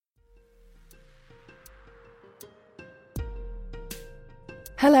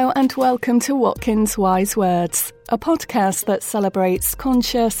Hello and welcome to Watkins Wise Words, a podcast that celebrates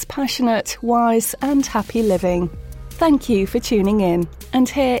conscious, passionate, wise and happy living. Thank you for tuning in, and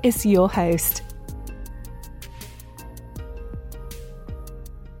here is your host.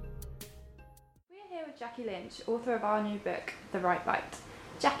 We're here with Jackie Lynch, author of our new book, The Right Bite.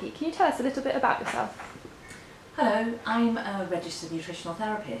 Jackie, can you tell us a little bit about yourself? Hello, I'm a registered nutritional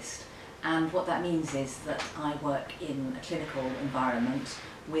therapist, and what that means is that I work in a clinical environment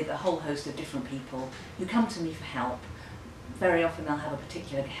with a whole host of different people who come to me for help. Very often they'll have a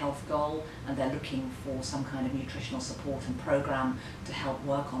particular health goal and they're looking for some kind of nutritional support and programme to help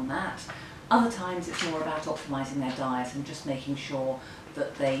work on that. Other times it's more about optimising their diet and just making sure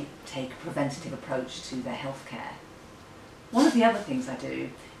that they take a preventative approach to their health care. One of the other things I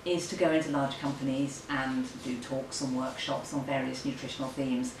do is to go into large companies and do talks and workshops on various nutritional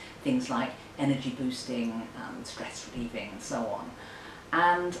themes, things like energy boosting, stress relieving and so on.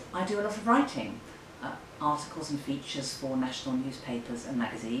 And I do a lot of writing, articles and features for national newspapers and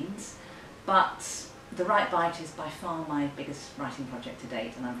magazines, but The Right Bite is by far my biggest writing project to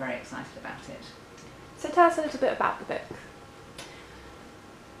date, and I'm very excited about it. So tell us a little bit about the book.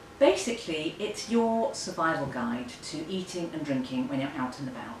 Basically, it's your survival guide to eating and drinking when you're out and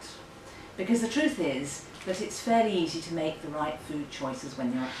about. Because the truth is that it's fairly easy to make the right food choices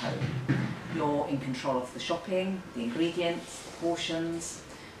when you're at home. You're in control of the shopping, the ingredients, the portions,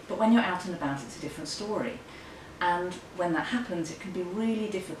 but when you're out and about it's a different story. And when that happens, it can be really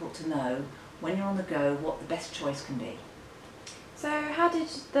difficult to know when you're on the go what the best choice can be. So how did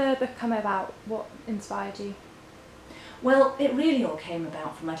the book come about? What inspired you? Well, it really all came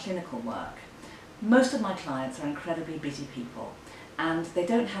about from my clinical work. Most of my clients are incredibly busy people, and they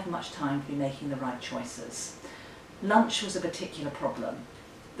don't have much time to be making the right choices. Lunch was a particular problem.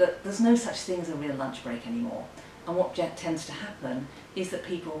 There's no such thing as a real lunch break anymore, and what tends to happen is that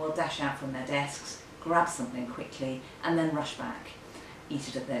people will dash out from their desks, grab something quickly, and then rush back, eat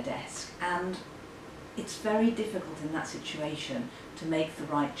it at their desk. And it's very difficult in that situation to make the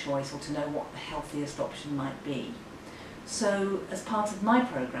right choice or to know what the healthiest option might be. So, as part of my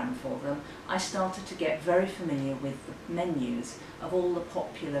programme for them, I started to get very familiar with the menus of all the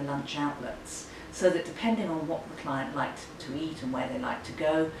popular lunch outlets, so that depending on what the client liked to eat and where they liked to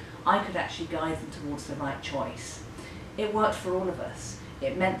go, I could actually guide them towards the right choice. It worked for all of us.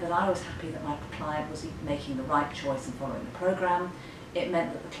 It meant that I was happy that my client was making the right choice and following the programme. It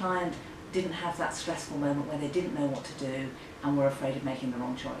meant that the client didn't have that stressful moment where they didn't know what to do and were afraid of making the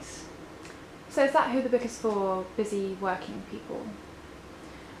wrong choice. So is that who the book is for, busy working people?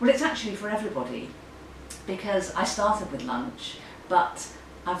 Well, it's actually for everybody, because I started with lunch, but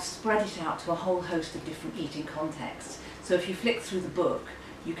I've spread it out to a whole host of different eating contexts. So if you flick through the book,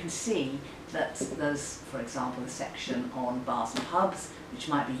 you can see that there's, for example, a section on bars and pubs, which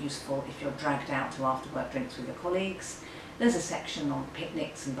might be useful if you're dragged out to after-work drinks with your colleagues. There's a section on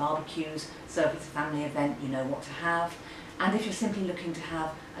picnics and barbecues, so if it's a family event, you know what to have. And if you're simply looking to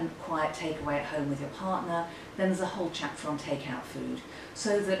have a quiet takeaway at home with your partner, then there's a whole chapter on takeout food.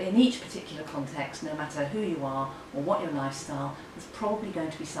 So that in each particular context, no matter who you are or what your lifestyle, there's probably going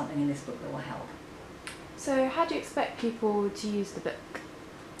to be something in this book that will help. So how do you expect people to use the book?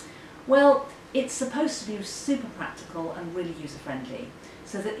 Well, it's supposed to be super practical and really user-friendly,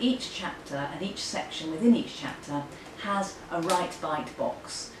 so that each chapter and each section within each chapter has a right bite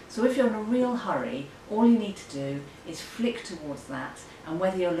box. So if you're in a real hurry, all you need to do is flick towards that, and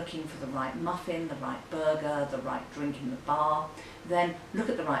whether you're looking for the right muffin, the right burger, the right drink in the bar, then look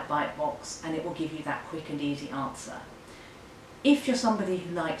at the right bite box and it will give you that quick and easy answer. If you're somebody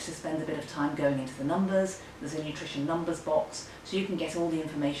who likes to spend a bit of time going into the numbers, there's a nutrition numbers box, so you can get all the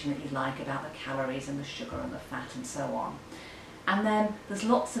information that you like about the calories and the sugar and the fat and so on. And then there's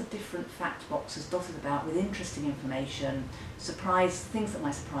lots of different fact boxes dotted about with interesting information, things that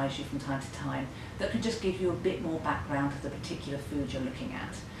might surprise you from time to time, that could just give you a bit more background to the particular food you're looking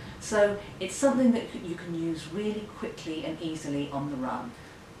at. So it's something that you can use really quickly and easily on the run.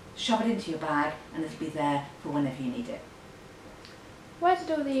 Shove it into your bag and it'll be there for whenever you need it. Where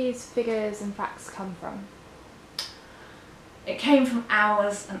did all these figures and facts come from? It came from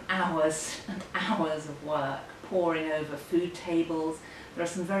hours and hours and hours of work, poring over food tables. There are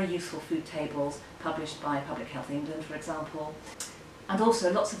some very useful food tables published by Public Health England, for example. And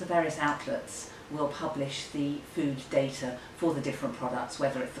also lots of the various outlets will publish the food data for the different products,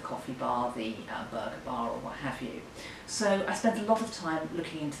 whether it's the coffee bar, the burger bar or what have you. So I spent a lot of time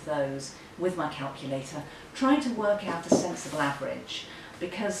looking into those with my calculator, trying to work out a sensible average,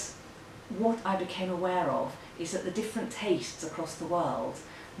 because what I became aware of is that the different tastes across the world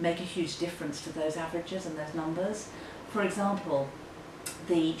make a huge difference to those averages and those numbers. For example,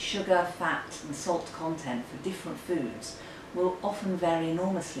 the sugar, fat and salt content for different foods will often vary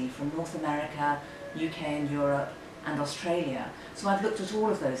enormously from North America, UK and Europe and Australia. So I've looked at all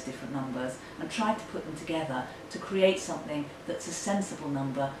of those different numbers and tried to put them together to create something that's a sensible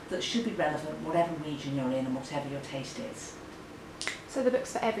number that should be relevant whatever region you're in and whatever your taste is. So the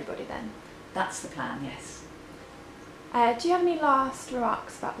book's for everybody then? That's the plan, yes. Do you have any last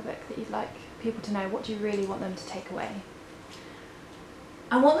remarks about the book that you'd like people to know? What do you really want them to take away?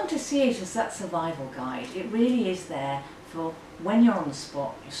 I want them to see it as that survival guide. It really is there for when you're on the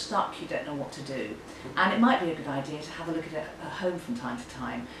spot, you're stuck, you don't know what to do. And it might be a good idea to have a look at it at home from time to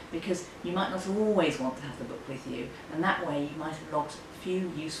time, because you might not always want to have the book with you, and that way you might have logged a few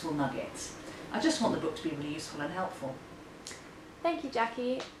useful nuggets. I just want the book to be really useful and helpful. Thank you,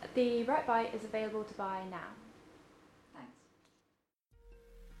 Jackie. The Right Bite is available to buy now. Thanks.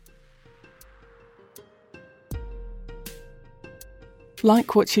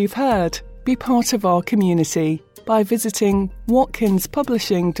 Like what you've heard? Be part of our community by visiting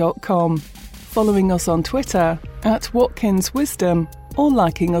watkinspublishing.com, following us on Twitter @WatkinsWisdom, or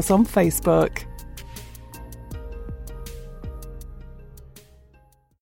liking us on Facebook.